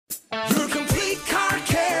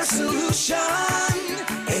Station.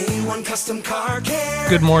 A1 Custom Car Care.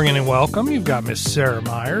 Good morning and welcome. You've got Miss Sarah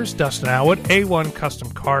Myers, Dustin Atwood, A1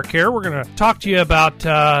 Custom Car Care. We're going to talk to you about,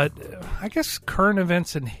 current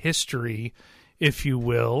events in history, if you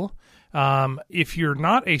will. If you're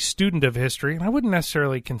not a student of history, and I wouldn't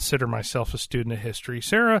necessarily consider myself a student of history,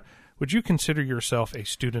 Sarah, would you consider yourself a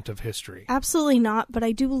student of history? Absolutely not, but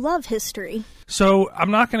I do love history. So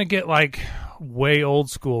I'm not going to get way old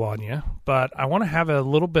school on you, but I want to have a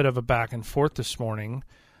little bit of a back and forth this morning,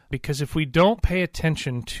 because if we don't pay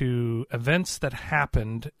attention to events that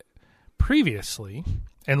happened previously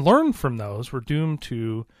and learn from those, we're doomed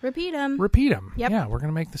to repeat them. Yep. Yeah, we're going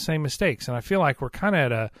to make the same mistakes. And I feel like we're kind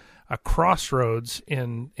of at a crossroads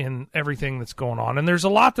in everything that's going on. And there's a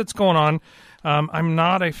lot that's going on. I'm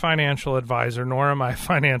not a financial advisor, nor am I a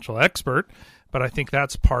financial expert, but I think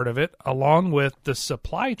that's part of it, along with the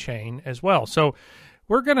supply chain as well. So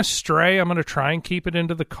we're going to stray. I'm going to try and keep it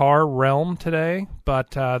into the car realm today,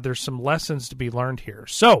 but there's some lessons to be learned here.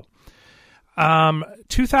 So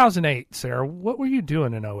 2008, Sarah, what were you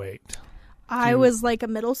doing in 2008? I was like a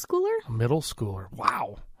middle schooler. A middle schooler.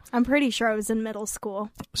 Wow. I'm pretty sure I was in middle school.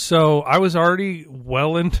 So I was already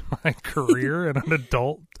well into my career and an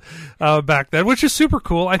adult back then, which is super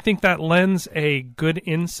cool. I think that lends a good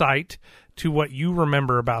insight to what you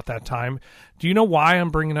remember about that time. Do you know why I'm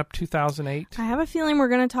bringing up 2008? I have a feeling we're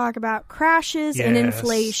going to talk about crashes and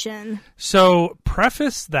inflation. So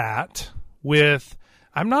preface that with,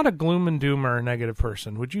 I'm not a gloom and doom or a negative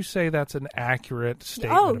person. Would you say that's an accurate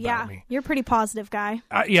statement about me? You're a pretty positive guy.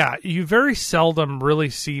 Yeah, you very seldom really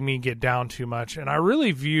see me get down too much. And I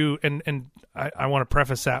really view, and I want to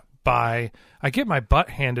preface that by, I get my butt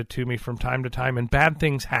handed to me from time to time, and bad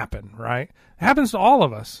things happen, right? It happens to all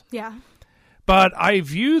of us. Yeah. But I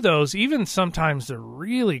view those, even sometimes the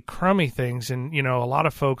really crummy things, and, a lot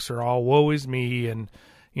of folks are all, woe is me, and,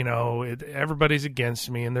 everybody's against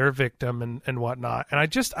me, and they're a victim, and whatnot. And I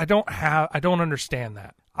don't understand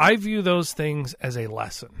that. I view those things as a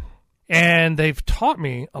lesson. And they've taught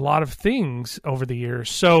me a lot of things over the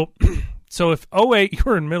years. So if 2008, you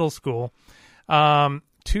were in middle school,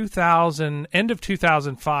 2000, end of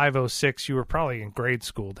 2005, 06, you were probably in grade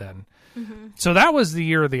school then. Mm-hmm. So that was the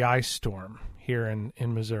year of the ice storm here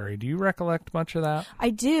in Missouri. Do you recollect much of that?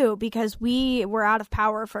 I do, because we were out of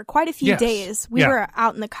power for quite a few days. We were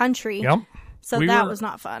out in the country. Yep. So that was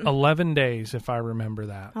not fun. 11 days, if I remember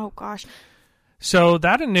that. Oh, gosh. So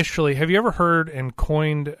that initially, have you ever heard and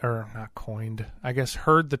heard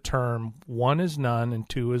the term, one is none and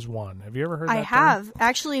two is one? Have you ever heard that term? I have.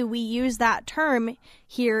 Actually, we use that term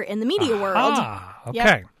here in the media world. Okay.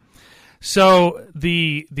 Yep. So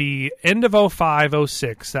the end of 05,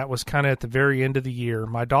 06, that was kind of at the very end of the year.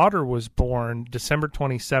 My daughter was born December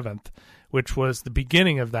 27th, which was the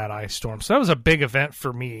beginning of that ice storm. So that was a big event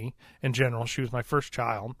for me in general. She was my first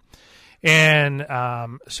child. And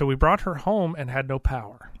so we brought her home and had no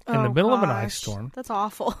power in the middle of an ice storm. That's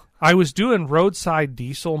awful. I was doing roadside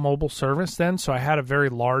diesel mobile service then, so I had a very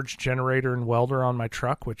large generator and welder on my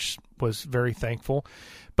truck, which was very thankful.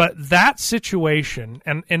 But that situation,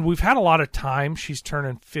 and we've had a lot of time. She's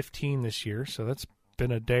turning 15 this year, so that's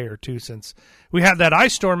been a day or two since we had that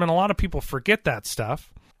ice storm, and a lot of people forget that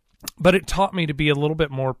stuff. But it taught me to be a little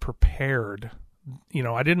bit more prepared.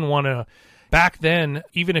 I didn't want to... Back then,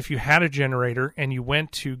 even if you had a generator and you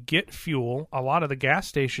went to get fuel, a lot of the gas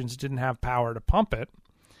stations didn't have power to pump it.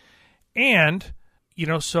 And,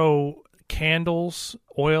 so candles,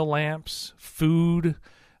 oil lamps, food,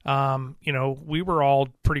 we were all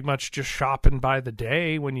pretty much just shopping by the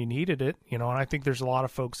day when you needed it, and I think there's a lot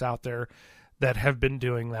of folks out there that have been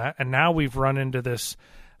doing that. And now we've run into this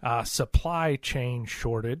supply chain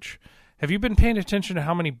shortage. Have you been paying attention to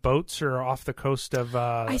how many boats are off the coast of...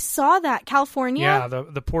 I saw that. California? Yeah,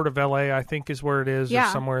 the port of L.A., I think, is where it is, or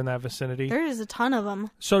somewhere in that vicinity. There is a ton of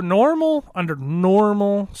them. So under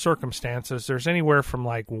normal circumstances, there's anywhere from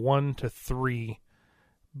 1 to 3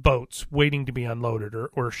 boats waiting to be unloaded,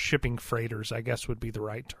 or shipping freighters, I guess would be the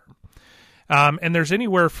right term. And there's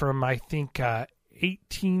anywhere from, I think,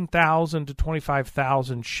 18,000 to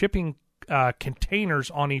 25,000 shipping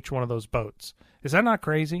containers on each one of those boats. Is that not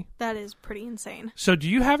crazy? That is pretty insane. So do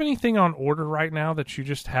you have anything on order right now that you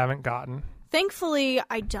just haven't gotten? Thankfully,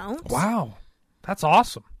 I don't. Wow. That's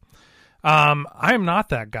awesome. I am not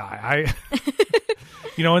that guy.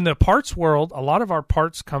 In the parts world, a lot of our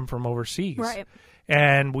parts come from overseas. Right.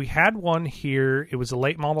 And we had one here. It was a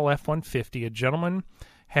late model F-150. A gentleman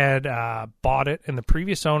had bought it, and the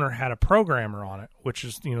previous owner had a programmer on it, which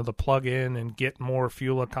is, the plug in and get more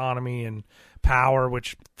fuel economy and power,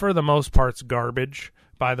 which for the most part's garbage,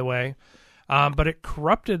 by the way. But it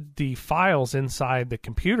corrupted the files inside the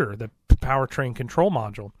computer, the powertrain control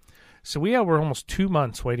module. So we were almost 2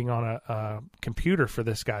 months waiting on a computer for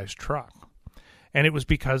this guy's truck. And it was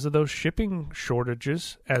because of those shipping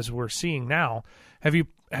shortages, as we're seeing now. Have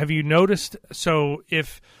you noticed? So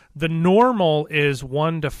if the normal is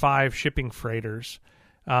 1 to 5 shipping freighters,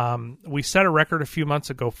 we set a record a few months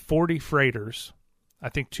ago. 40 freighters, I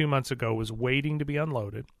think 2 months ago, was waiting to be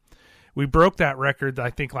unloaded. We broke that record, I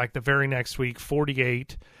think, like the very next week,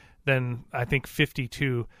 48, then I think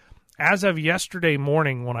 52. As of yesterday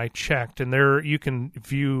morning when I checked, and there you can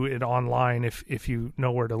view it online if you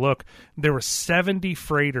know where to look, there were 70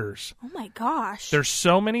 freighters. Oh my gosh. There's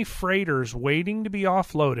so many freighters waiting to be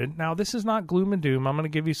offloaded. Now, this is not gloom and doom. I'm going to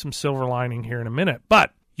give you some silver lining here in a minute,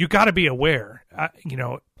 but you got to be aware.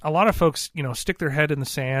 A lot of folks, stick their head in the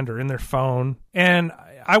sand or in their phone, and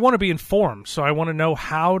I want to be informed. So I want to know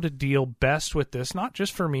how to deal best with this, not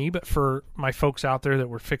just for me, but for my folks out there that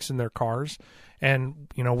were fixing their cars. And,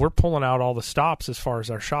 we're pulling out all the stops as far as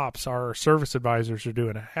our shops. Our service advisors are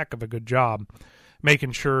doing a heck of a good job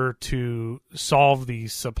making sure to solve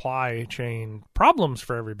these supply chain problems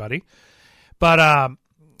for everybody. But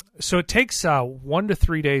so it takes 1 to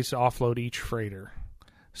 3 days to offload each freighter.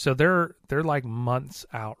 So they're like months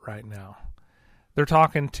out right now. They're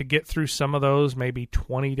talking to get through some of those, maybe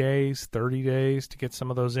 20 days, 30 days to get some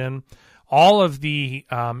of those in. All of the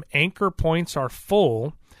anchor points are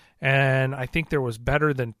full. And I think there was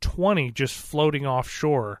better than 20 just floating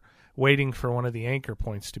offshore waiting for one of the anchor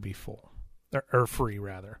points to be full. Or free,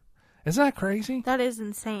 rather. Isn't that crazy? That is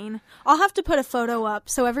insane. I'll have to put a photo up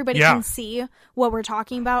so everybody can see what we're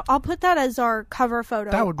talking about. I'll put that as our cover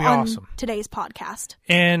photo. That would be on awesome. Today's podcast.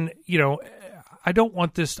 And, I don't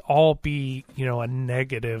want this to all be, a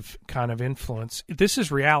negative kind of influence. This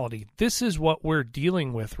is reality. This is what we're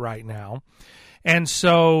dealing with right now. And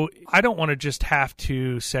so I don't want to just have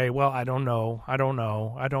to say, well, I don't know. I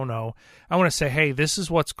want to say, hey, this is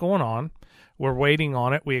what's going on. We're waiting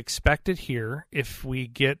on it. We expect it here. If we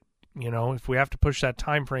get, if we have to push that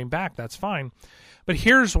time frame back, that's fine. But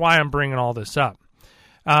here's why I'm bringing all this up.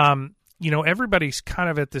 Everybody's kind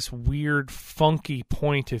of at this weird, funky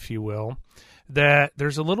point, if you will, that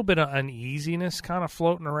there's a little bit of uneasiness kind of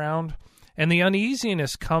floating around. And the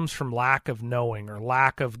uneasiness comes from lack of knowing or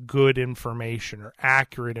lack of good information or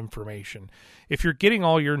accurate information. If you're getting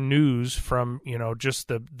all your news from, just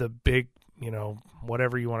the big,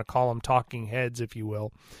 whatever you want to call them, talking heads, if you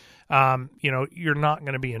will, you're not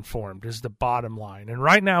going to be informed is the bottom line. And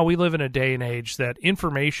right now we live in a day and age that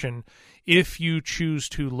information, if you choose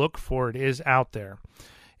to look for it, is out there.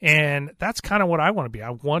 And that's kind of what I want to be. I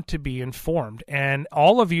want to be informed. And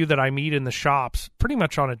all of you that I meet in the shops pretty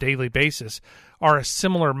much on a daily basis are a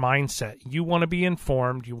similar mindset. You want to be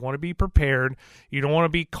informed. You want to be prepared. You don't want to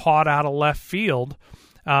be caught out of left field.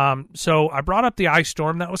 So I brought up the ice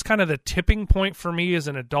storm. That was kind of the tipping point for me as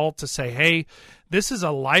an adult to say, hey, this is a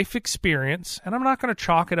life experience. And I'm not going to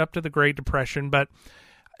chalk it up to the Great Depression, but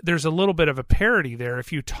there's a little bit of a parity there.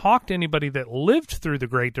 If you talk to anybody that lived through the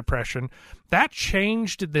Great Depression, that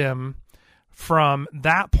changed them from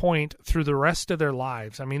that point through the rest of their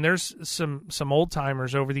lives. I mean, there's some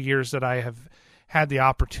old-timers over the years that I have had the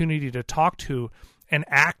opportunity to talk to and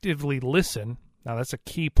actively listen. Now, that's a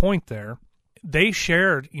key point there. They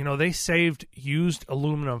shared, they saved used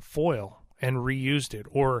aluminum foil and reused it,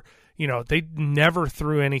 or they never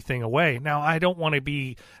threw anything away. Now, I don't want to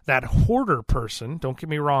be that hoarder person. Don't get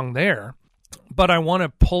me wrong there. But I want to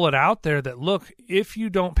pull it out there that, look, if you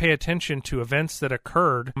don't pay attention to events that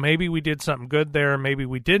occurred, maybe we did something good there, maybe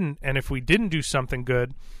we didn't. And if we didn't do something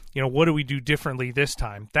good, what do we do differently this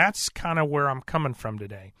time? That's kind of where I'm coming from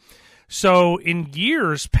today. So in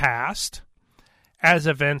years past, as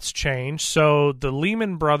events change. So the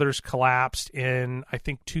Lehman Brothers collapsed in, I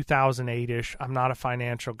think, 2008-ish. I'm not a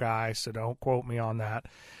financial guy, so don't quote me on that.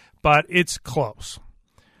 But it's close.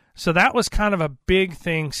 So that was kind of a big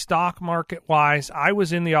thing stock market-wise. I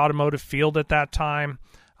was in the automotive field at that time.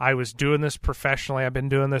 I was doing this professionally. I've been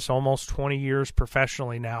doing this almost 20 years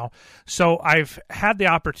professionally now. So I've had the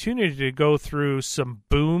opportunity to go through some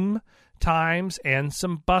boom times and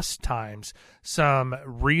some bust times, some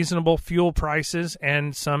reasonable fuel prices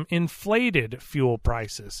and some inflated fuel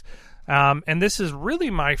prices. And this is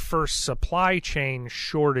really my first supply chain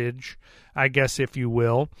shortage, I guess, if you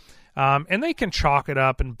will. And they can chalk it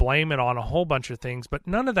up and blame it on a whole bunch of things, but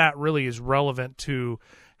none of that really is relevant to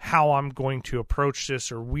how I'm going to approach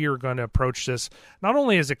this, or we are going to approach this, not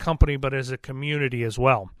only as a company, but as a community as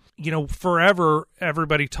well. Forever,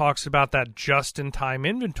 everybody talks about that just-in-time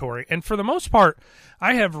inventory. And for the most part,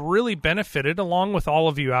 I have really benefited, along with all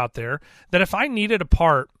of you out there, that if I needed a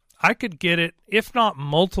part, I could get it, if not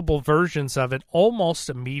multiple versions of it, almost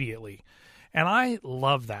immediately. And I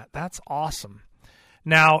love that. That's awesome.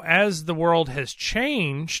 Now, as the world has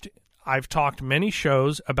changed, I've talked many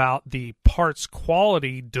shows about the parts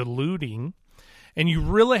quality diluting, and you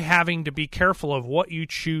really having to be careful of what you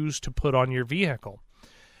choose to put on your vehicle.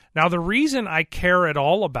 Now, the reason I care at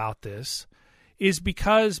all about this is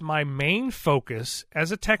because my main focus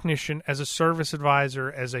as a technician, as a service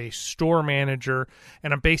advisor, as a store manager,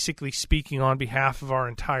 and I'm basically speaking on behalf of our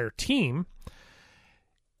entire team,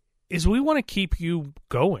 is we want to keep you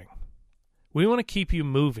going. We want to keep you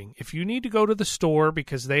moving. If you need to go to the store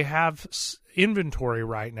because they have inventory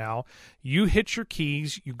right now, you hit your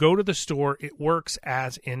keys, you go to the store, it works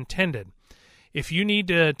as intended. If you need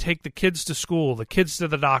to take the kids to school, the kids to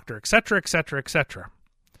the doctor, etc., etc., etc.,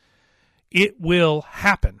 it will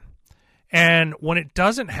happen. And when it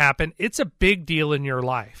doesn't happen, it's a big deal in your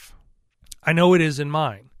life. I know it is in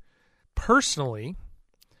mine. Personally,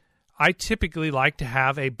 I typically like to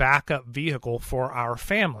have a backup vehicle for our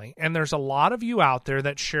family. And there's a lot of you out there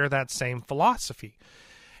that share that same philosophy.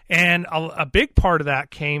 And a big part of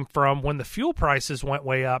that came from when the fuel prices went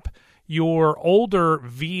way up, your older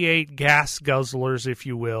V8 gas guzzlers, if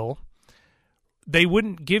you will, they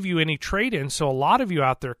wouldn't give you any trade-in, so a lot of you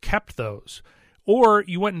out there kept those. Or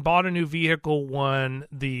you went and bought a new vehicle when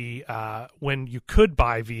you could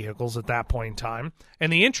buy vehicles at that point in time,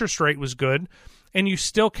 and the interest rate was good, and you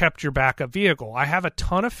still kept your backup vehicle. I have a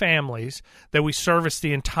ton of families that we service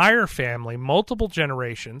the entire family, multiple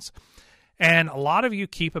generations, and a lot of you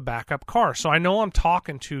keep a backup car. So I know I'm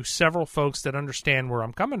talking to several folks that understand where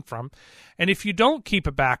I'm coming from. And if you don't keep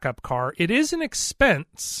a backup car, it is an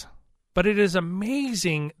expense, but it is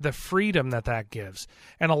amazing the freedom that gives.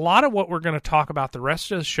 And a lot of what we're going to talk about the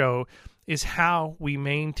rest of the show is how we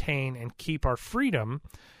maintain and keep our freedom.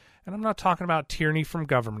 And I'm not talking about tyranny from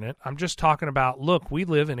government. I'm just talking about, look, we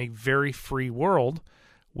live in a very free world.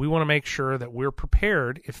 We want to make sure that we're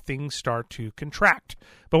prepared if things start to contract.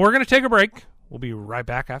 But we're going to take a break. We'll be right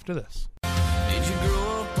back after this. Did you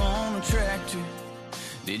grow up on a tractor?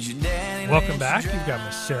 Did your daddy Welcome back. You've got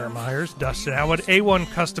Miss Sarah Myers, Dustin Atwood, A1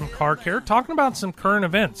 Custom Car Care, talking about some current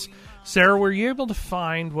events. Sarah, were you able to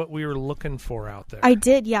find what we were looking for out there? I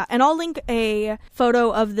did, yeah. And I'll link a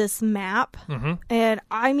photo of this map. Mm-hmm. And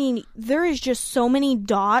I mean, there is just so many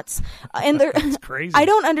dots. And That's crazy. I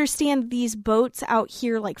don't understand these boats out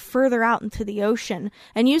here, like further out into the ocean.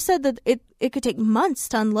 And you said that it could take months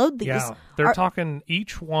to unload these. Yeah, they're talking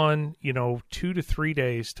each one, 2 to 3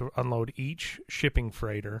 days to unload each shipping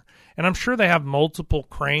freighter. And I'm sure they have multiple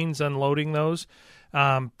cranes unloading those.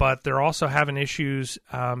 But they're also having issues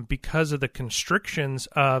because of the constrictions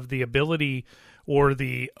of the ability or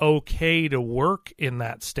the okay to work in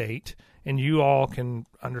that state. And you all can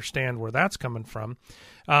understand where that's coming from.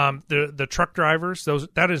 The truck drivers,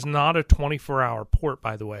 that is not a 24-hour port,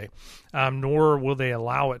 by the way, nor will they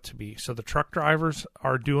allow it to be. So the truck drivers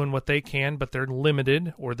are doing what they can, but they're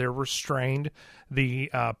limited or they're restrained. The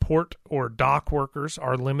port or dock workers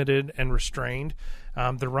are limited and restrained.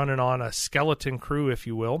 They're running on a skeleton crew, if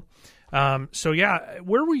you will. So yeah,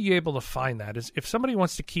 where were you able to find that? If somebody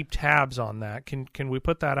wants to keep tabs on that, can we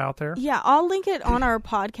put that out there? Yeah, I'll link it on our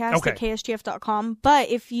podcast at ksgf.com. But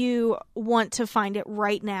if you want to find it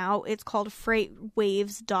right now, it's called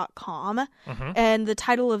freightwaves.com. Mm-hmm. And the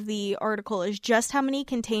title of the article is Just How Many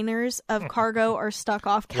Containers of Cargo Are Stuck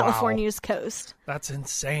Off California's Coast. That's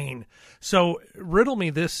insane. So riddle me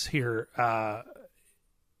this here.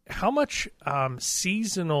 How much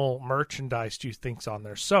seasonal merchandise do you think's on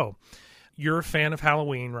there? So, you're a fan of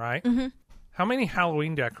Halloween, right? Mm-hmm. How many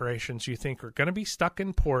Halloween decorations do you think are going to be stuck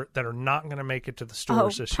in port that are not going to make it to the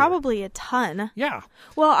stores this year? Probably a ton. Yeah.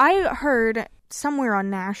 Well, I heard somewhere on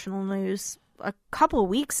national news a couple of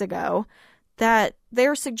weeks ago that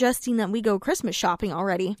they're suggesting that we go Christmas shopping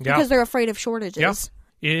already because they're afraid of shortages. Yeah.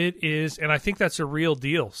 It is, and I think that's a real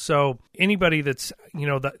deal. So, anybody that's,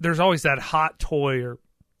 there's always that hot toy or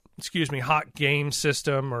hot game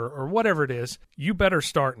system or whatever it is, you better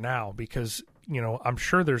start now because, I'm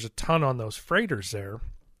sure there's a ton on those freighters there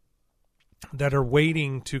that are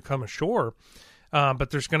waiting to come ashore.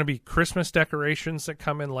 But there's going to be Christmas decorations that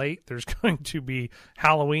come in late. There's going to be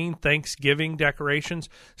Halloween, Thanksgiving decorations.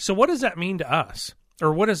 So what does that mean to us?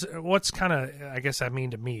 Or what's kind of, I guess that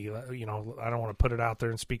mean to me? I don't want to put it out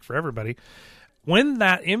there and speak for everybody. when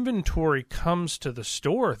that inventory comes to the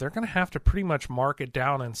store, they're going to have to pretty much mark it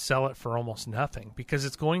down and sell it for almost nothing because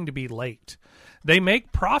it's going to be late. They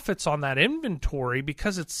make profits on that inventory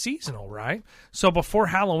because it's seasonal, right? So before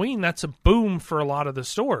Halloween, that's a boom for a lot of the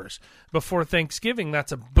stores. Before Thanksgiving,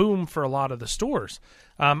 that's a boom for a lot of the stores.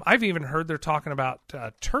 I've even heard they're talking about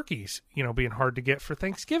turkeys, being hard to get for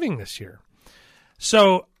Thanksgiving this year.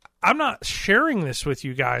 So I'm not sharing this with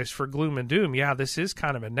you guys for gloom and doom. Yeah, this is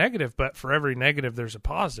kind of a negative, but for every negative, there's a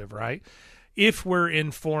positive, right? If we're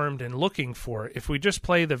informed and looking for it. If we just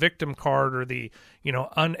play the victim card or the,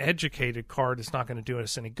 uneducated card, it's not going to do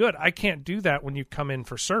us any good. I can't do that when you come in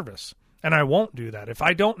for service, and I won't do that. If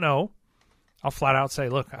I don't know, I'll flat out say,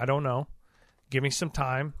 look, I don't know. Give me some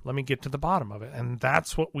time. Let me get to the bottom of it. And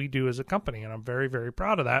that's what we do as a company, and I'm very, very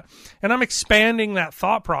proud of that. And I'm expanding that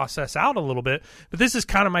thought process out a little bit, but this is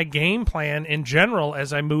kind of my game plan in general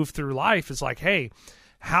as I move through life. It's like, hey,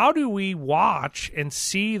 how do we watch and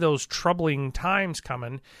see those troubling times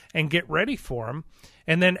coming and get ready for them?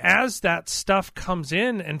 And then as that stuff comes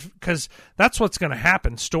in, and because that's what's going to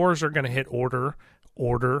happen, stores are going to hit order,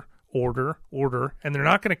 and they're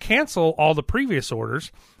not going to cancel all the previous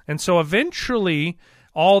orders. And so eventually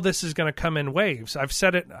all this is going to come in waves. I've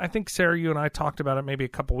said it, I think, Sarah, you and I talked about it maybe a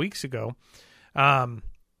couple weeks ago.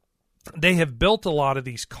 They have built a lot of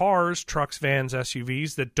these cars, trucks, vans,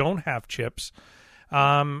 SUVs that don't have chips.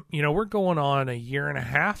 We're going on a year and a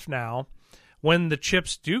half now. When the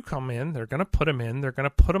chips do come in, they're going to put them in. They're going to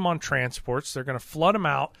put them on transports. They're going to flood them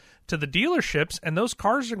out to the dealerships, and those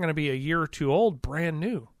cars are going to be a year or two old, brand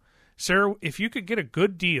new. Sarah, if you could get a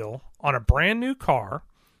good deal on a brand new car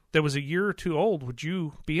that was a year or two old, would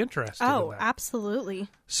you be interested in that? Absolutely.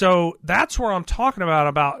 So that's where I'm talking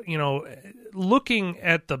about, looking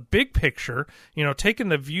at the big picture, taking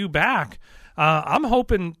the view back. I'm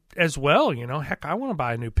hoping as well, heck, I want to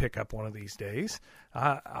buy a new pickup one of these days.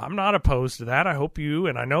 I'm not opposed to that. I hope you,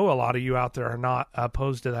 and I know a lot of you out there are not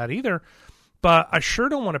opposed to that either, but I sure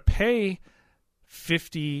don't want to pay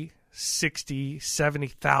 $50,000, $60,000,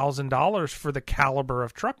 $70,000 for the caliber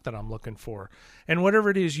of truck that I'm looking for. And whatever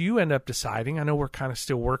it is you end up deciding, I know we're kind of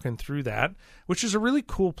still working through that, which is a really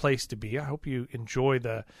cool place to be. I hope you enjoy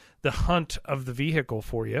the hunt of the vehicle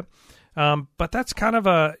for you. But that's kind of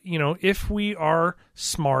a, if we are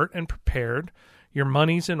smart and prepared, your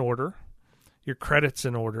money's in order, your credit's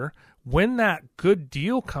in order. When that good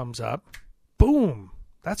deal comes up, boom,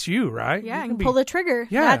 that's you, right? Yeah, and pull the trigger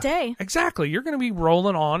that day. Exactly. You're going to be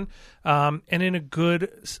rolling on and in a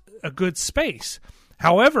good space.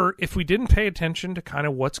 However, if we didn't pay attention to kind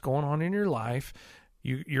of what's going on in your life,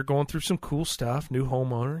 you're going through some cool stuff, new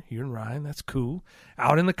homeowner, you and Ryan, that's cool.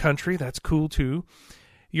 Out in the country, that's cool too.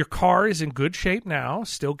 Your car is in good shape now,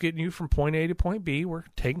 still getting you from point A to point B. We're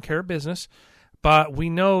taking care of business. But we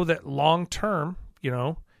know that long term,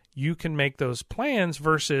 you can make those plans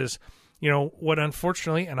versus, what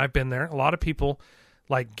unfortunately, and I've been there, a lot of people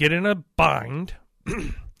get in a bind.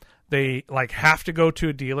 They have to go to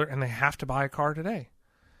a dealer and they have to buy a car today.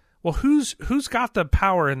 Well, who's got the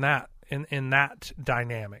power in that in that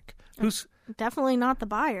dynamic? Who's definitely not the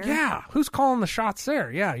buyer. Yeah, who's calling the shots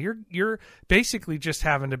there? Yeah, you're basically just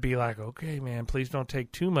having to be like, okay, man, please don't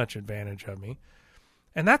take too much advantage of me.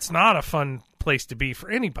 And that's not a fun place to be for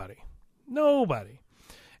anybody. Nobody.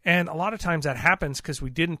 And a lot of times that happens because we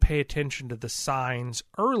didn't pay attention to the signs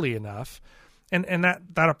early enough. And that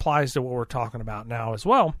applies to what we're talking about now as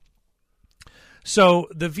well. So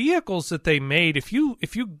the vehicles that they made, if you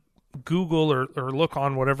Google or look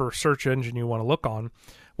on whatever search engine you want to look on,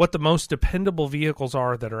 what the most dependable vehicles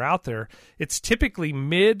are that are out there, it's typically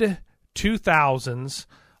mid-2000s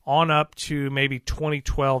on up to maybe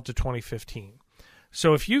 2012 to 2015.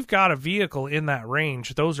 So if you've got a vehicle in that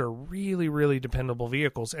range, those are really, really dependable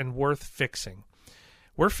vehicles and worth fixing.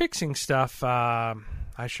 We're fixing stuff. I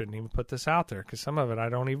shouldn't even put this out there because some of it I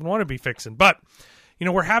don't even want to be fixing. But,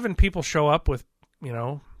 we're having people show up with,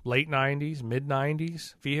 late 90s, mid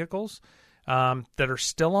 90s vehicles that are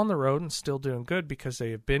still on the road and still doing good because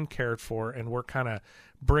they have been cared for, and we're kind of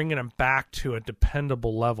bringing them back to a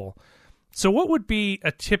dependable level. So what would be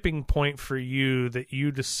a tipping point for you that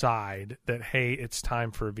you decide that, hey, it's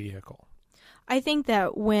time for a vehicle? I think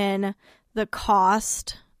that when the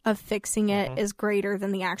cost of fixing it is greater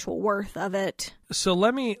than the actual worth of it. So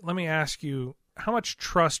let me ask you, how much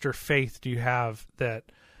trust or faith do you have that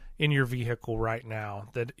in your vehicle right now,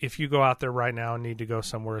 that if you go out there right now and need to go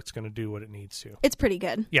somewhere, it's going to do what it needs to? It's pretty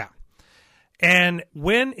good. Yeah. And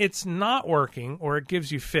when it's not working or it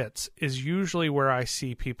gives you fits is usually where I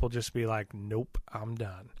see people just be like, nope, I'm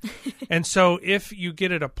done. And so if you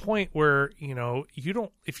get at a point where,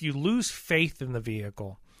 if you lose faith in the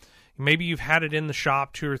vehicle, Maybe you've had it in the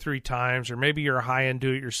shop 2 or 3 times, or maybe you're a high-end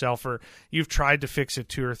do-it-yourselfer. You've tried to fix it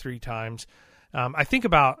 2 or 3 times. I think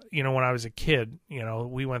about, when I was a kid,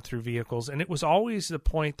 we went through vehicles, and it was always the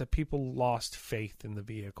point that people lost faith in the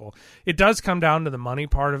vehicle. It does come down to the money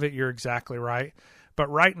part of it. You're exactly right. But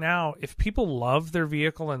right now, if people love their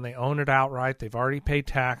vehicle and they own it outright, they've already paid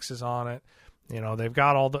taxes on it, they've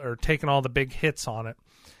got taken all the big hits on it.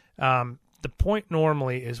 The point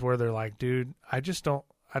normally is where they're like, dude, I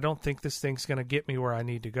don't think this thing's going to get me where I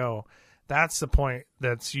need to go. That's the point.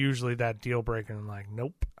 That's usually that deal breaker. And like,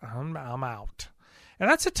 nope, I'm out. And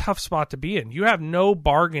that's a tough spot to be in. You have no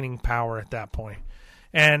bargaining power at that point.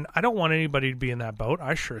 And I don't want anybody to be in that boat.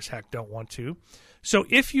 I sure as heck don't want to. So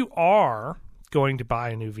if you are going to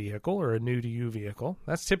buy a new vehicle or a new-to-you vehicle,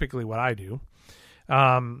 that's typically what I do.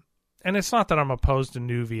 And it's not that I'm opposed to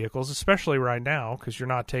new vehicles, especially right now, because you're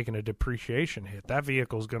not taking a depreciation hit. That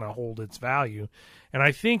vehicle is going to hold its value. And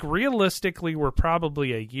I think realistically we're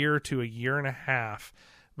probably a year to a year and a half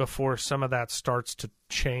before some of that starts to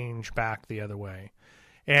change back the other way.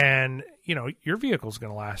 And, your vehicle's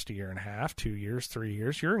going to last a year and a half, 2 years, 3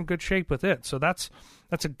 years. You're in good shape with it. So that's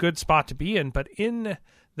a good spot to be in. But in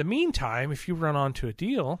the meantime, if you run onto a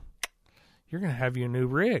deal, you're going to have you a new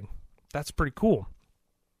rig. That's pretty cool.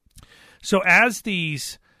 So as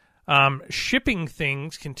these shipping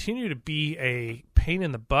things continue to be a pain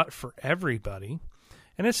in the butt for everybody,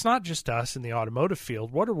 and it's not just us in the automotive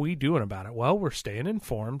field, what are we doing about it? Well, we're staying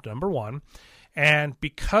informed, number one. And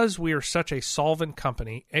because we are such a solvent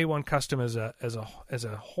company, A1 Custom as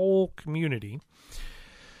a whole community,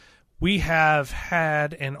 we have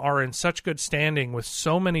had and are in such good standing with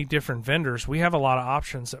so many different vendors, we have a lot of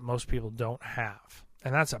options that most people don't have.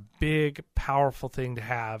 And that's a big, powerful thing to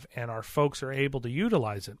have, and our folks are able to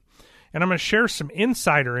utilize it. And I'm going to share some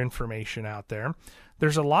insider information out there.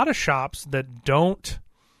 There's a lot of shops that don't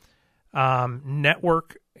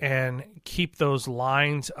network and keep those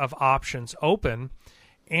lines of options open,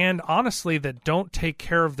 and honestly, that don't take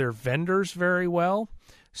care of their vendors very well.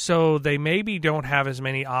 So they maybe don't have as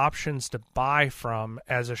many options to buy from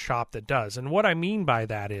as a shop that does. And what I mean by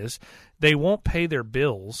that is they won't pay their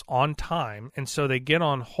bills on time, and so they get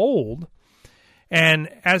on hold. And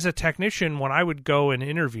as a technician, when I would go and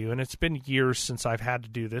interview, and it's been years since I've had to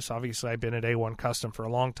do this. Obviously, I've been at A1 Custom for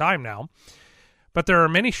a long time now. But there are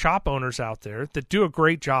many shop owners out there that do a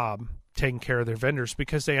great job taking care of their vendors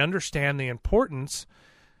because they understand the importance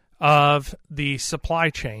of the supply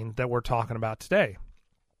chain that we're talking about today.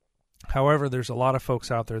 However, there's a lot of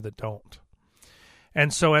folks out there that don't.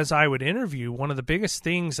 And so as I would interview, one of the biggest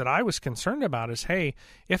things that I was concerned about is, hey,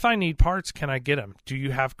 if I need parts, can I get them? Do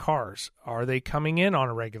you have cars? Are they coming in on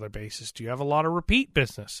a regular basis? Do you have a lot of repeat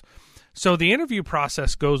business? So the interview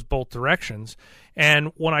process goes both directions.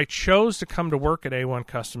 And when I chose to come to work at A1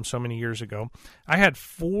 Custom so many years ago, I had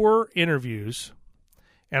 4 interviews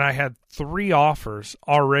and I had 3 offers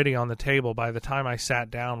already on the table by the time I sat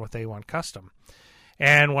down with A1 Custom.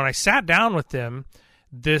 And when I sat down with them,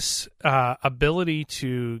 this ability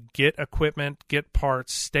to get equipment, get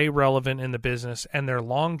parts, stay relevant in the business, and their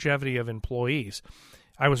longevity of employees.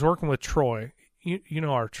 I was working with Troy. You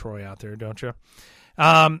know our Troy out there, don't you?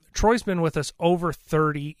 Troy's been with us over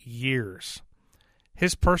 30 years.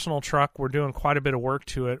 His personal truck, we're doing quite a bit of work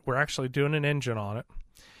to it. We're actually doing an engine on it.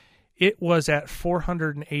 It was at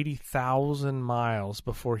 480,000 miles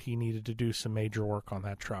before he needed to do some major work on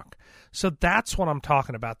that truck. So that's what I'm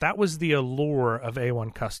talking about. That was the allure of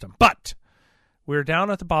A1 Custom. But we're down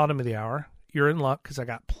at the bottom of the hour. You're in luck because I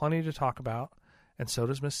got plenty to talk about, and so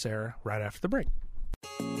does Miss Sarah right after the break.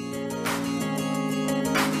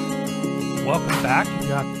 Welcome back. You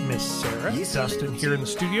got Miss Sarah, Dustin here in the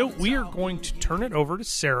studio. We are going to turn it over to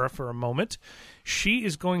Sarah for a moment. She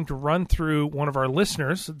is going to run through one of our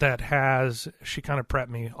listeners that she kind of prepped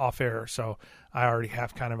me off air, so I already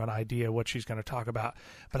have kind of an idea what she's going to talk about.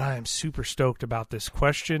 But I am super stoked about this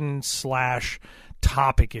question /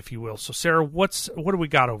 topic, if you will. So, Sarah, what do we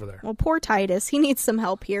got over there? Well, poor Titus. He needs some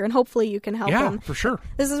help here, and hopefully you can help him. Yeah, for sure.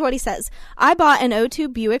 This is what he says. I bought an 02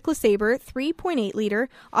 Buick LeSabre 3.8 liter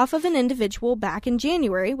off of an individual back in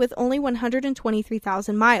January with only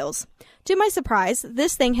 123,000 miles. To my surprise,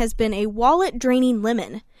 this thing has been a wallet-draining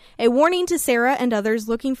lemon. A warning to Sarah and others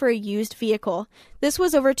looking for a used vehicle. This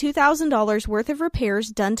was over $2,000 worth of repairs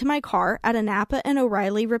done to my car at a Napa and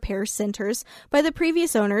O'Reilly repair centers by the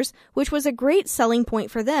previous owners, which was a great selling point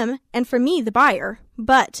for them and for me, the buyer.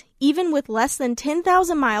 But even with less than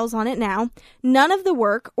 10,000 miles on it now, none of the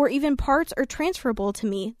work or even parts are transferable to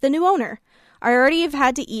me, the new owner. I already have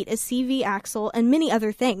had to eat a CV axle and many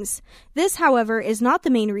other things. This, however, is not the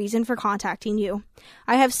main reason for contacting you.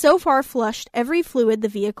 I have so far flushed every fluid the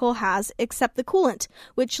vehicle has except the coolant,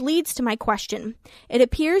 which leads to my question. It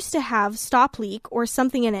appears to have stop leak or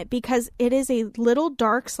something in it because it is a little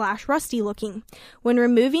dark/rusty looking. When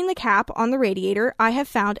removing the cap on the radiator, I have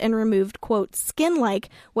found and removed, quote, skin-like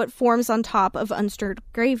what forms on top of unstirred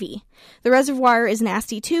gravy. The reservoir is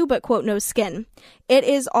nasty too, but, quote, no skin. It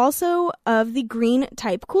is also of the green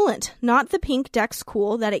type coolant, not the pink Dex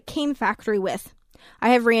Cool that it came factory with. I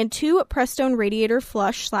have ran 2 Prestone radiator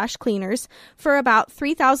flush/cleaners for about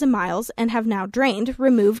 3,000 miles and have now drained,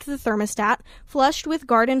 removed the thermostat, flushed with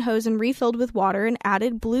garden hose and refilled with water and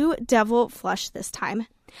added Blue Devil flush this time.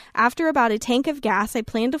 After about a tank of gas, I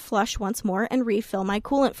plan to flush once more and refill my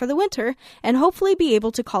coolant for the winter and hopefully be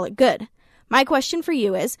able to call it good. My question for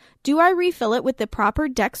you is, do I refill it with the proper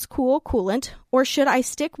Dex Cool coolant, or should I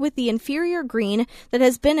stick with the inferior green that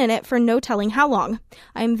has been in it for no telling how long?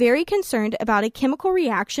 I am very concerned about a chemical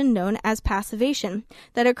reaction known as passivation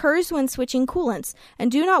that occurs when switching coolants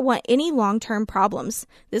and do not want any long-term problems.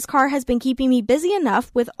 This car has been keeping me busy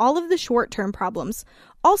enough with all of the short-term problems.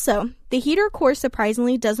 Also, the heater core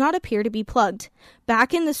surprisingly does not appear to be plugged.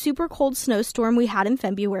 Back in the super cold snowstorm we had in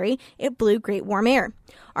February, it blew great warm air.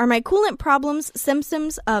 Are my coolant problems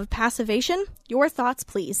symptoms of passivation? Your thoughts,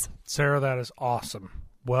 please. Sarah, that is awesome.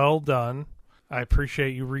 Well done. I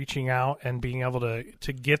appreciate you reaching out and being able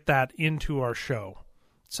to get that into our show.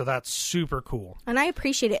 So that's super cool. And I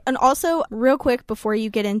appreciate it. And also, real quick, before you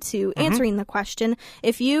get into answering the question,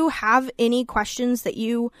 if you have any questions that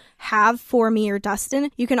you have for me or Dustin,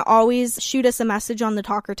 you can always shoot us a message on the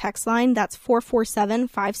talk or text line. That's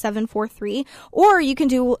 447-5743. Or you can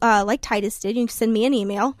do like Titus did. You can send me an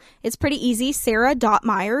email. It's pretty easy.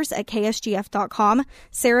 Sarah.myers@ksgf.com.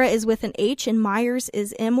 Sarah is with an H and Myers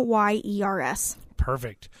is Myers.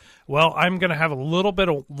 Perfect. Well, I'm going to have a little bit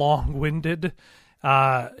of long-winded.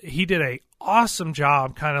 He did a awesome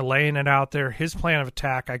job kind of laying it out there. His plan of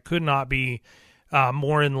attack, I could not be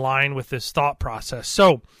more in line with this thought process.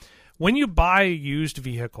 So when you buy a used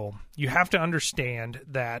vehicle, you have to understand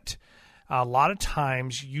that a lot of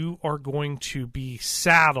times you are going to be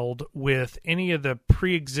saddled with any of the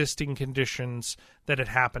pre-existing conditions that had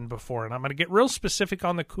happened before. And I'm going to get real specific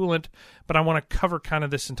on the coolant, but I want to cover kind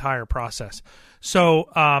of this entire process. So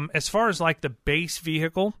as far as like the base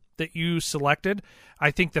vehicle that you selected,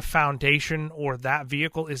 I think the foundation or that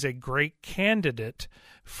vehicle is a great candidate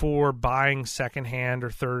for buying secondhand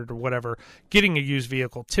or third or whatever, getting a used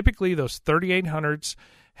vehicle. Typically, those 3800s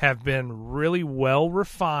have been really well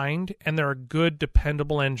refined, and they're a good,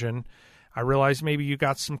 dependable engine. I realize maybe you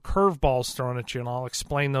got some curveballs thrown at you, and I'll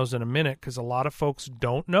explain those in a minute because a lot of folks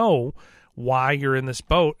don't know why you're in this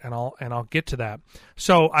boat, and I'll get to that.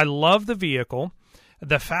 So I love the vehicle.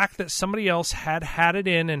 The fact that somebody else had it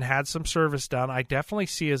in and had some service done, I definitely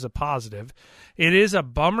see as a positive. It is a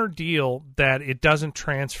bummer deal that it doesn't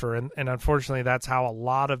transfer, and unfortunately that's how a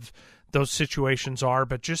lot of those situations are.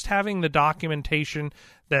 But just having the documentation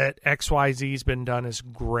that XYZ has been done is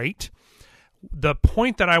great. The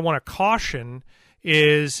point that I want to caution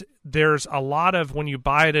is there's a lot of, when you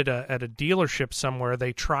buy it at a dealership somewhere,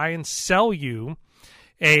 they try and sell you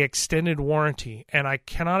a extended warranty, and I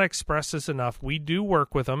cannot express this enough. We do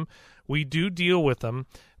work with them, we do deal with them,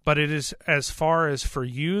 but it is, as far as for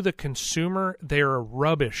you, the consumer, they're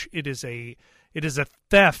rubbish. It is a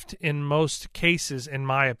theft in most cases, in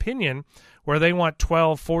my opinion, where they want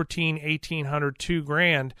 12, 14, 1,800,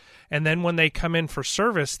 $2,000, and then when they come in for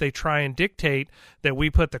service, they try and dictate that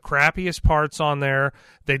we put the crappiest parts on there.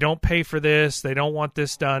 They don't pay for this. They don't want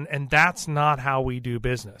this done, and that's not how we do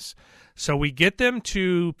business. So we get them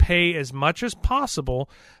to pay as much as possible,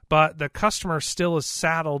 but the customer still is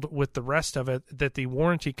saddled with the rest of it that the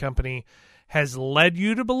warranty company has led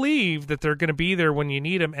you to believe that they're going to be there when you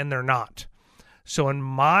need them, and they're not. So in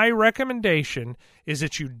my recommendation is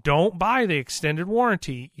that you don't buy the extended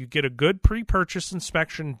warranty. You get a good pre-purchase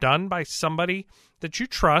inspection done by somebody that you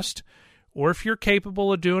trust, or if you're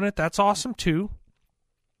capable of doing it, that's awesome too.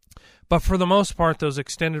 But for the most part, those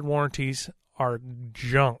extended warranties are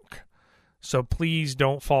junk. So please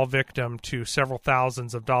don't fall victim to several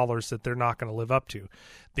thousands of dollars that they're not going to live up to.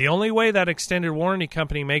 The only way that extended warranty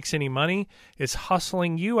company makes any money is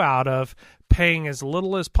hustling you out of paying as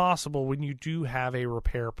little as possible when you do have a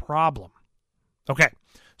repair problem. Okay,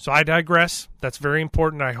 so I digress. That's very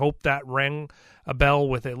important. I hope that rang a bell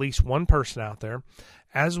with at least one person out there.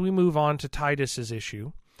 As we move on to Titus's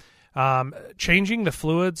issue, changing the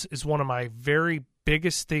fluids is one of my very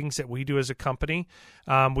biggest things that we do as a company.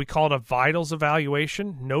 We call it a vitals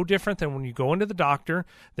evaluation, no different than when you go into the doctor.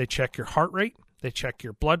 They check your heart rate, they check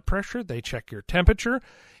your blood pressure, they check your temperature.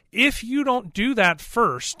 If you don't do that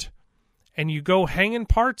first and you go hanging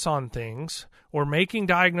parts on things or making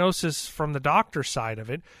diagnosis from the doctor side of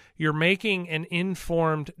it, you're making an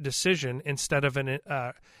informed decision instead of an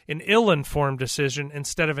ill-informed decision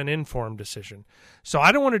instead of an informed decision. So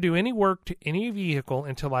I don't want to do any work to any vehicle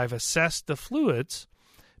until I've assessed the fluids,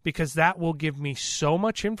 because that will give me so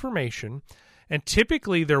much information. And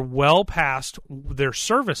typically they're well past their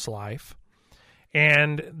service life,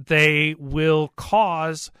 and they will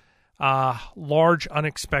cause large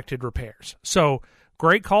unexpected repairs. So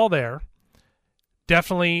great call there.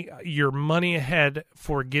 Definitely your money ahead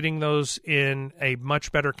for getting those in a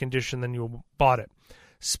much better condition than you bought it.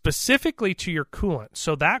 Specifically to your coolant.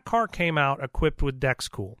 So that car came out equipped with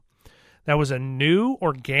DexCool. That was a new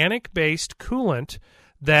organic-based coolant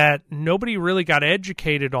that nobody really got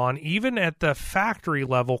educated on, even at the factory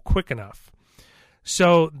level, quick enough.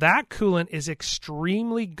 So that coolant is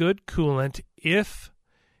extremely good coolant if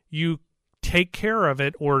you take care of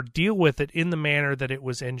it or deal with it in the manner that it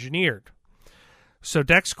was engineered. So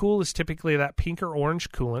DexCool is typically that pink or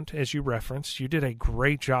orange coolant, as you referenced. You did a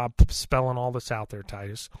great job spelling all this out there,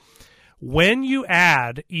 Titus. When you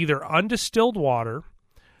add either undistilled water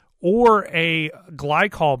or a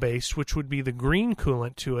glycol-based, which would be the green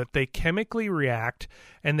coolant, to it, they chemically react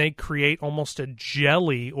and they create almost a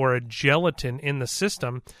jelly or a gelatin in the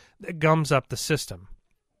system that gums up the system.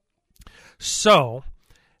 So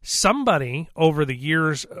somebody over the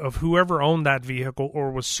years of whoever owned that vehicle or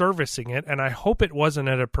was servicing it, and I hope it wasn't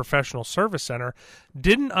at a professional service center,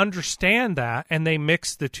 didn't understand that, and they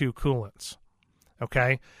mixed the two coolants.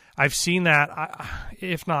 Okay? I've seen that,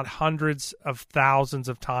 if not hundreds of thousands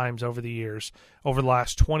of times over the years, over the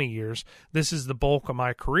last 20 years. This is the bulk of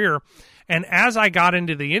my career. And as I got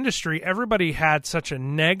into the industry, everybody had such a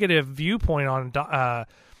negative viewpoint on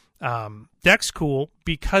DexCool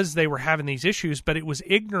because they were having these issues, but it was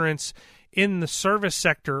ignorance in the service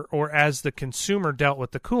sector or as the consumer dealt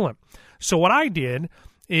with the coolant. So what I did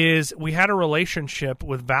is we had a relationship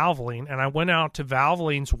with Valvoline, and I went out to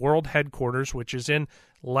Valvoline's world headquarters, which is in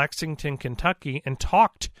Lexington, Kentucky, and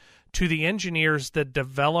talked to the engineers that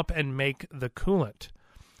develop and make the coolant.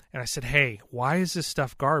 And I said, hey, why is this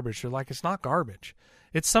stuff garbage? They're like, it's not garbage.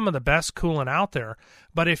 It's some of the best coolant out there.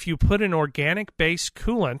 But if you put an organic-based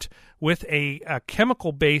coolant with a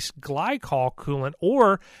chemical-based glycol coolant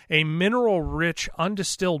or a mineral-rich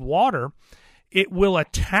undistilled water, it will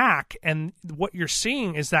attack. And what you're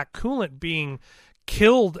seeing is that coolant being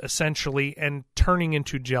killed, essentially, and turning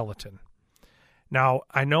into gelatin. Now,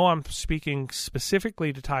 I know I'm speaking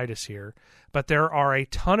specifically to Titus here, but there are a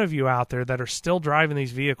ton of you out there that are still driving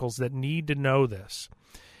these vehicles that need to know this.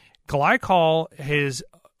 Glycol is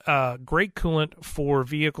a great coolant for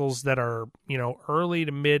vehicles that are, early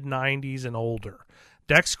to mid 90s and older.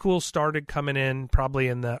 DexCool started coming in probably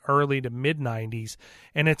in the early to mid 90s,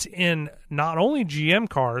 and it's in not only GM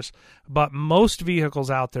cars, but most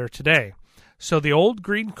vehicles out there today. So the old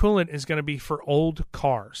green coolant is going to be for old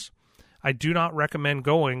cars. I do not recommend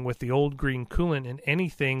going with the old green coolant in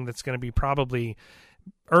anything that's going to be probably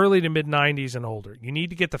early to mid 90s and older. You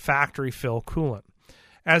need to get the factory fill coolant,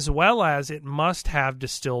 as well as it must have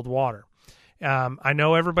distilled water. I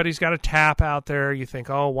know everybody's got a tap out there. You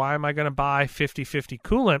think, oh, why am I going to buy 50/50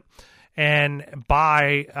 coolant and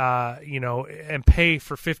buy, and pay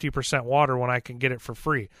for 50% water when I can get it for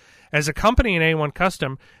free? As a company in A1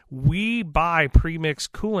 Custom, we buy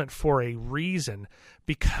premixed coolant for a reason.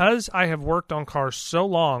 Because I have worked on cars so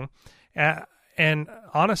long, and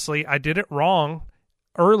honestly, I did it wrong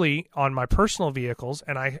early on my personal vehicles,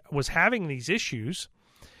 and I was having these issues.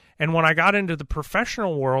 And when I got into the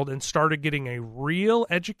professional world and started getting a real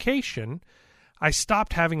education, I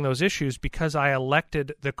stopped having those issues because I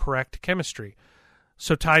elected the correct chemistry.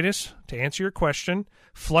 So Titus, to answer your question,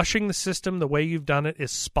 flushing the system the way you've done it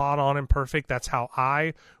is spot on and perfect. That's how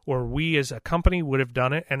I or we as a company would have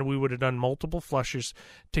done it, and we would have done multiple flushes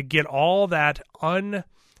to get all that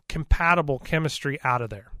uncompatible chemistry out of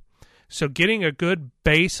there. So getting a good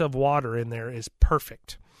base of water in there is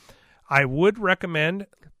perfect. I would recommend,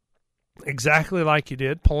 exactly like you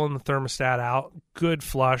did, pulling the thermostat out, good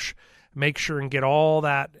flush, make sure and get all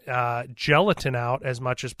that gelatin out as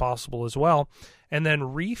much as possible as well, and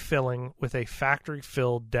then refilling with a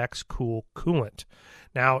factory-filled DexCool coolant.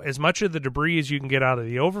 Now, as much of the debris as you can get out of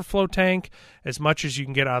the overflow tank, as much as you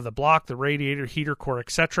can get out of the block, the radiator, heater core,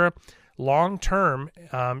 etc., long-term,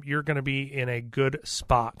 you're going to be in a good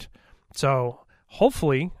spot. So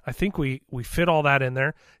hopefully, I think we fit all that in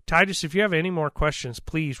there. Titus, if you have any more questions,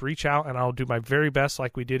 please reach out, and I'll do my very best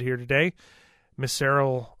like we did here today. Miss Sarah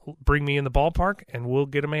will bring me in the ballpark, and we'll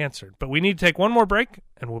get them answered. But we need to take one more break,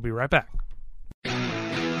 and we'll be right back.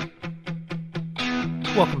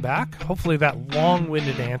 Welcome back. Hopefully that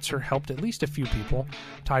long-winded answer helped at least a few people,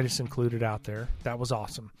 Titus included out there. That was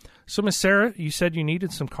awesome. So, Miss Sarah, you said you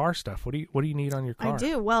needed some car stuff. What do you need on your car? I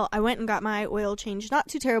do. Well, I went and got my oil changed not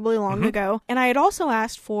too terribly long ago, and I had also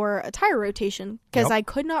asked for a tire rotation because I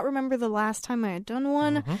could not remember the last time I had done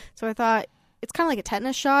one. So I thought, it's kind of like a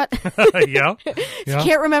tetanus shot. Yeah. If you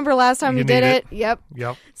can't remember last time you did it. Yep.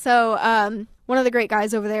 So one of the great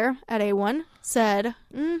guys over there at A1 said,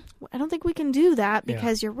 I don't think we can do that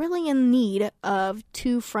because you're really in need of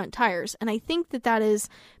 2 front tires. And I think that is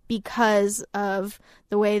because of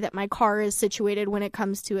the way that my car is situated when it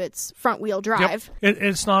comes to its front-wheel drive.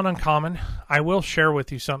 It's not uncommon. I will share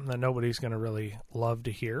with you something that nobody's going to really love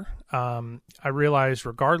to hear. I realize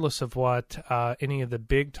regardless of what any of the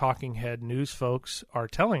big talking head news folks are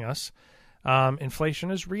telling us,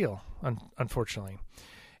 inflation is real, unfortunately.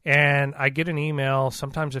 And I get an email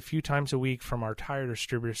sometimes a few times a week from our tire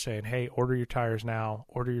distributor saying, hey, order your tires now,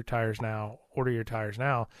 order your tires now, order your tires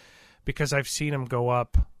now, because I've seen them go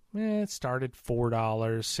up. It started $4,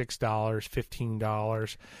 $6,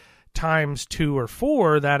 $15. Times 2 or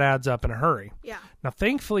 4, that adds up in a hurry. Yeah. Now,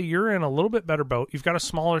 thankfully, you're in a little bit better boat. You've got a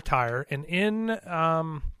smaller tire, and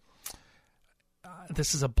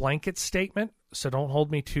this is a blanket statement, so don't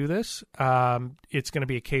hold me to this. It's going to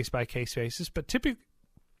be a case-by-case basis, but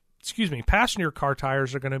passenger car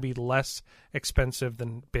tires are going to be less expensive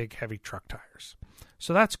than big, heavy truck tires.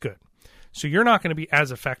 So that's good. So you're not going to be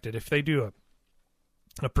as affected. If they do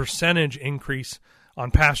a percentage increase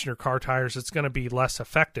on passenger car tires, it's going to be less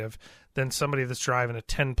effective than somebody that's driving a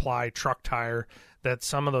 10-ply truck tire that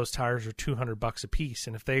some of those tires are $200 a piece.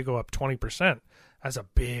 And if they go up 20%, that's a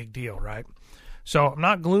big deal, right? So I'm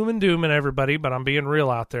not gloom and dooming everybody, but I'm being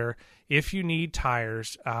real out there. If you need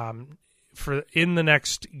tires for in the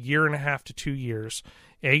next year and a half to 2 years,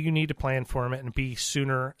 A, you need to plan for them, and B,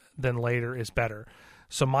 sooner than later is better.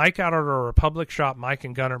 So Mike out at our Republic shop, Mike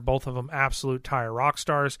and Gunner, both of them absolute tire rock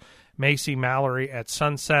stars. Macy, Mallory at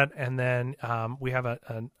Sunset, and then we have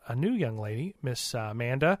a new young lady, Miss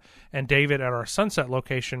Amanda, and David at our Sunset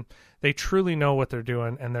location. They truly know what they're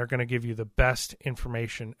doing, and they're going to give you the best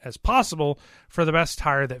information as possible for the best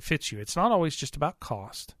tire that fits you. It's not always just about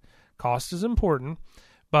cost. Cost is important,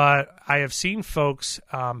 but I have seen folks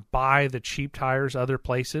buy the cheap tires other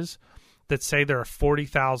places that say they're a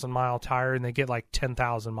 40,000-mile tire, and they get like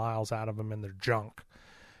 10,000 miles out of them, and they're junk.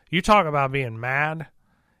 You talk about being mad.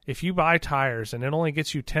 If you buy tires and it only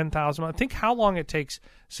gets you 10,000 miles, think how long it takes,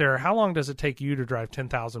 Sarah, how long does it take you to drive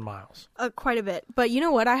 10,000 miles? Quite a bit. But you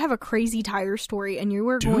know what? I have a crazy tire story, and you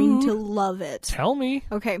are going to love it. Tell me.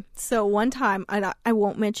 Okay, so one time, I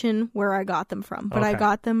won't mention where I got them from, but I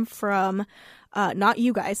got them from, not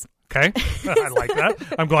you guys. Okay, I like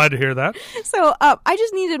that. I'm glad to hear that. So I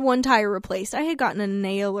just needed one tire replaced. I had gotten a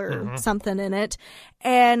nail or something in it,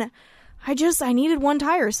 and I needed one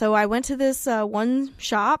tire. So I went to this one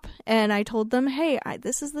shop, and I told them, hey,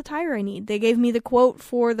 this is the tire I need. They gave me the quote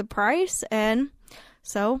for the price, and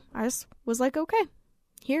so I just was like, okay,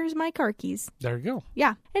 here's my car keys. There you go.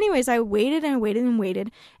 Yeah. Anyways, I waited and waited and waited,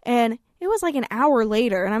 and it was like an hour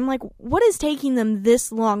later, and I'm like, what is taking them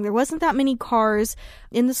this long? There wasn't that many cars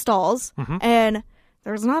in the stalls, and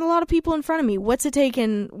there's not a lot of people in front of me. What's it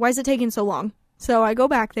taking? Why is it taking so long? So I go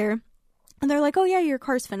back there, and they're like, oh, yeah, your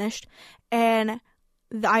car's finished. And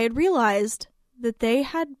I had realized that they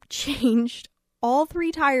had changed all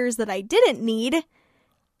 3 tires that I didn't need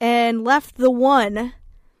and left the one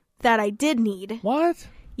that I did need. What?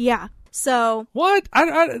 Yeah. So. What?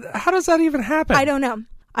 How does that even happen? I don't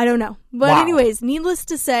know. But anyways, needless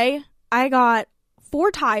to say, I got 4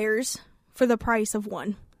 tires for the price of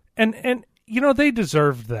 1. And you know, they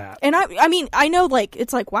deserved that. And I mean, I know, like,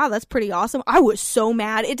 it's like, wow, that's pretty awesome. I was so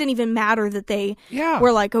mad. It didn't even matter that they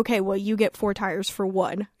were like, okay, well, you get 4 tires for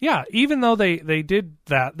 1. Yeah, even though they did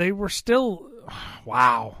that, they were still,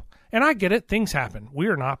 wow. And I get it. Things happen. We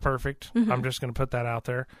are not perfect. I'm just going to put that out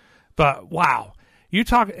there. But, wow. You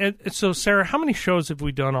talk. So, Sarah, how many shows have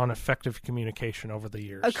we done on effective communication over the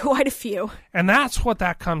years? Quite a few. And that's what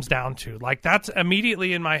that comes down to. Like, that's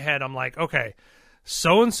immediately in my head. I'm like, okay,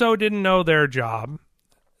 so-and-so didn't know their job.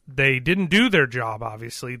 They didn't do their job,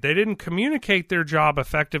 obviously. They didn't communicate their job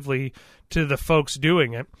effectively to the folks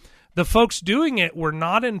doing it. The folks doing it were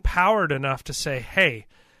not empowered enough to say, hey,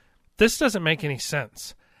 this doesn't make any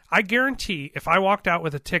sense. I guarantee if I walked out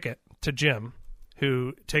with a ticket to Jim,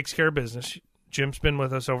 who takes care of business, Jim's been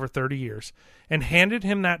with us over 30 years, and handed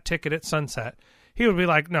him that ticket at sunset, he would be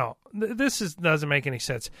like, no, doesn't make any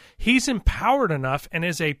sense. He's empowered enough and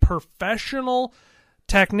is a professional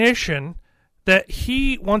technician that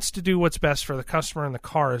he wants to do what's best for the customer in the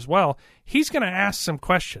car as well. He's going to ask some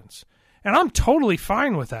questions. And I'm totally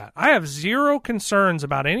fine with that. I have zero concerns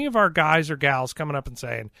about any of our guys or gals coming up and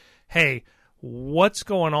saying, hey, what's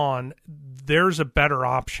going on? There's a better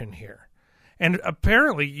option here. And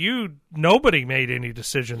apparently nobody made any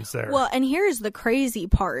decisions there. Well, and here's the crazy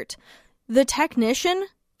part. The technician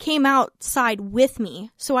came outside with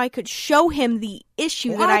me so I could show him the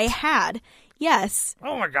issue that I had. Yes.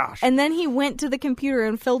 Oh, my gosh. And then he went to the computer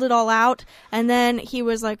and filled it all out. And then he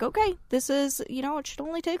was like, okay, this is, it should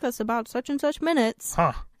only take us about such and such minutes.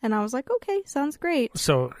 Huh. And I was like, okay, sounds great.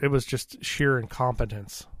 So it was just sheer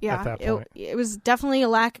incompetence at that point. It was definitely a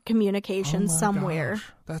lack of communication somewhere.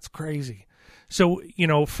 Gosh, that's crazy. So,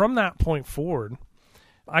 from that point forward,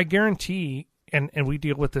 I guarantee, and we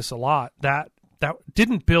deal with this a lot, that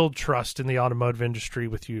didn't build trust in the automotive industry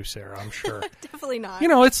with you, Sarah, I'm sure. Definitely not.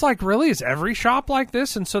 It's like, really, is every shop like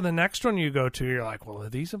this? And so the next one you go to, you're like, well, are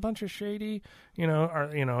these a bunch of shady,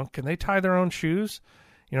 can they tie their own shoes?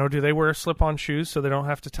 Do they wear slip-on shoes so they don't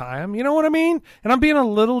have to tie them? You know what I mean? And I'm being a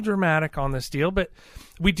little dramatic on this deal, but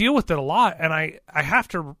we deal with it a lot, and I have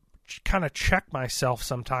to kind of check myself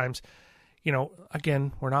sometimes.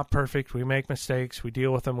 Again, we're not perfect. We make mistakes. We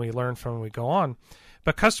deal with them. We learn from them. We go on.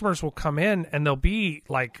 But customers will come in and they'll be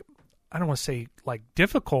like, I don't want to say like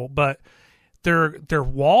difficult, but their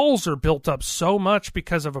walls are built up so much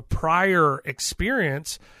because of a prior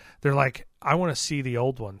experience. They're like, I want to see the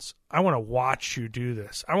old ones. I want to watch you do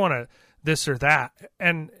this. I want to this or that.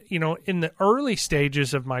 And, in the early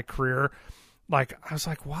stages of my career, like, I was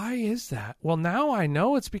like, why is that? Well, now I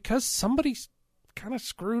know it's because somebody's kind of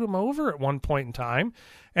screwed them over at one point in time,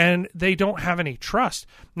 and they don't have any trust.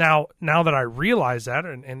 Now that I realize that,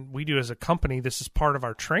 and we do as a company, this is part of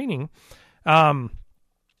our training,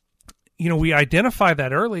 we identify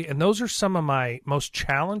that early, and those are some of my most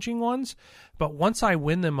challenging ones. But once I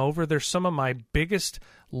win them over, they're some of my biggest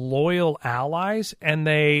loyal allies, and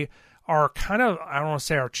they are kind of, I don't want to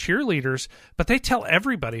say our cheerleaders, but they tell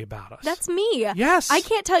everybody about us. That's me. Yes. I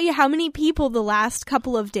can't tell you how many people the last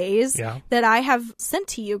couple of days that I have sent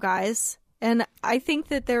to you guys. And I think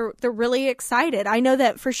that they're really excited. I know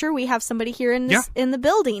that for sure we have somebody here in the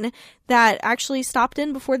building that actually stopped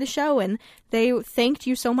in before the show, and they thanked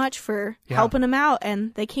you so much for helping them out,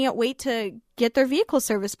 and they can't wait to get their vehicle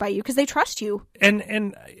serviced by you because they trust you.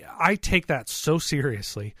 And I take that so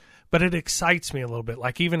seriously. But it excites me a little bit.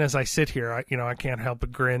 Like, even as I sit here, I can't help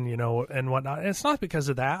but grin, and whatnot. And it's not because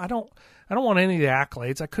of that. I don't want any of the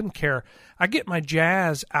accolades. I couldn't care. I get my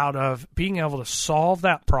jazz out of being able to solve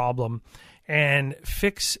that problem and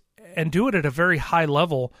fix and do it at a very high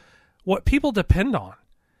level, what people depend on.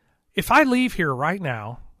 If I leave here right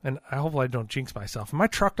now, and hopefully I don't jinx myself, and my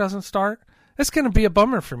truck doesn't start, it's going to be a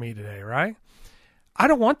bummer for me today, right? I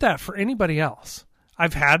don't want that for anybody else.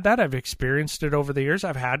 I've had that. I've experienced it over the years.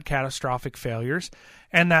 I've had catastrophic failures,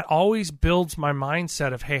 and that always builds my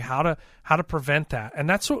mindset of, hey, how to prevent that. And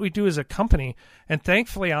that's what we do as a company. And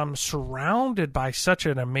thankfully, I'm surrounded by such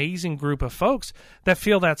an amazing group of folks that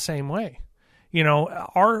feel that same way.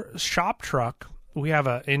 Our shop truck, we have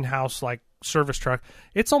an in-house service truck.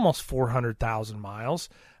 It's almost 400,000 miles.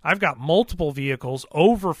 I've got multiple vehicles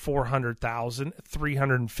over 400,000,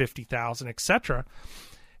 350,000, etc.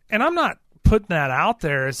 And I'm not putting that out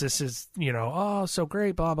there as this is, oh, so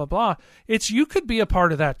great, blah, blah, blah. It's, you could be a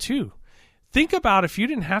part of that too. Think about if you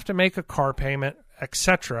didn't have to make a car payment,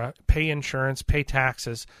 etc., pay insurance, pay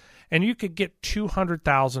taxes, and you could get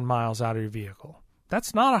 200,000 miles out of your vehicle.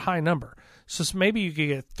 That's not a high number. So maybe you could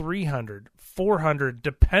get 300, 400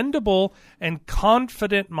 dependable and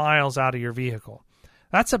confident miles out of your vehicle.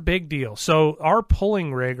 That's a big deal. So our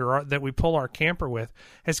pulling rig that we pull our camper with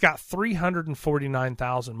has got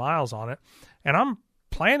 349,000 miles on it. And I'm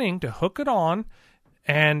planning to hook it on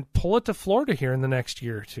and pull it to Florida here in the next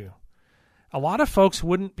year or two. A lot of folks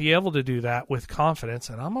wouldn't be able to do that with confidence,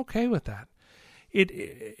 and I'm okay with that.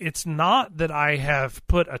 It's not that I have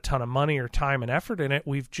put a ton of money or time and effort in it.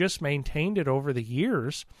 We've just maintained it over the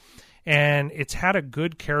years, and it's had a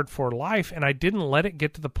good cared for life, and I didn't let it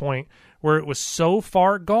get to the point where it was so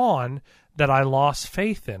far gone that I lost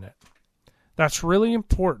faith in it. That's really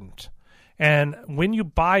important. And when you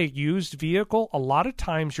buy a used vehicle, a lot of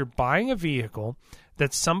times you're buying a vehicle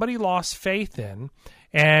that somebody lost faith in,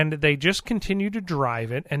 and they just continue to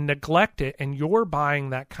drive it and neglect it, and you're buying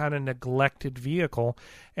that kind of neglected vehicle,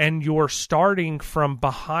 and you're starting from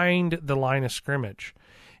behind the line of scrimmage.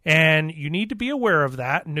 And you need to be aware of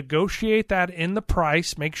that, negotiate that in the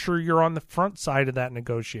price, make sure you're on the front side of that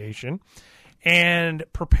negotiation, and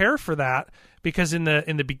prepare for that, because in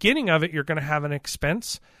the beginning of it, you're going to have an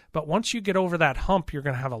expense, but once you get over that hump, you're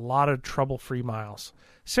going to have a lot of trouble-free miles.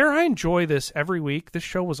 Sarah, I enjoy this every week. This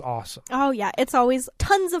show was awesome. Oh, yeah. It's always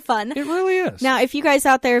tons of fun. It really is. Now, if you guys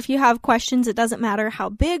out there, if you have questions, it doesn't matter how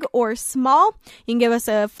big or small, you can give us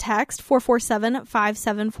a text,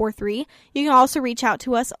 447-5743. You can also reach out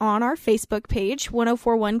to us on our Facebook page,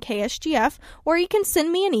 1041KSGF, or you can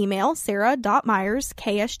send me an email,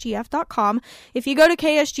 sarah.myers@ksgf.com. If you go to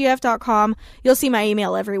ksgf.com, you'll see my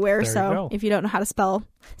email everywhere, so if you don't know how to spell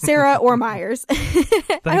Sarah or Myers.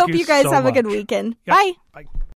 I hope you guys have a good weekend. Yep. Bye. Bye.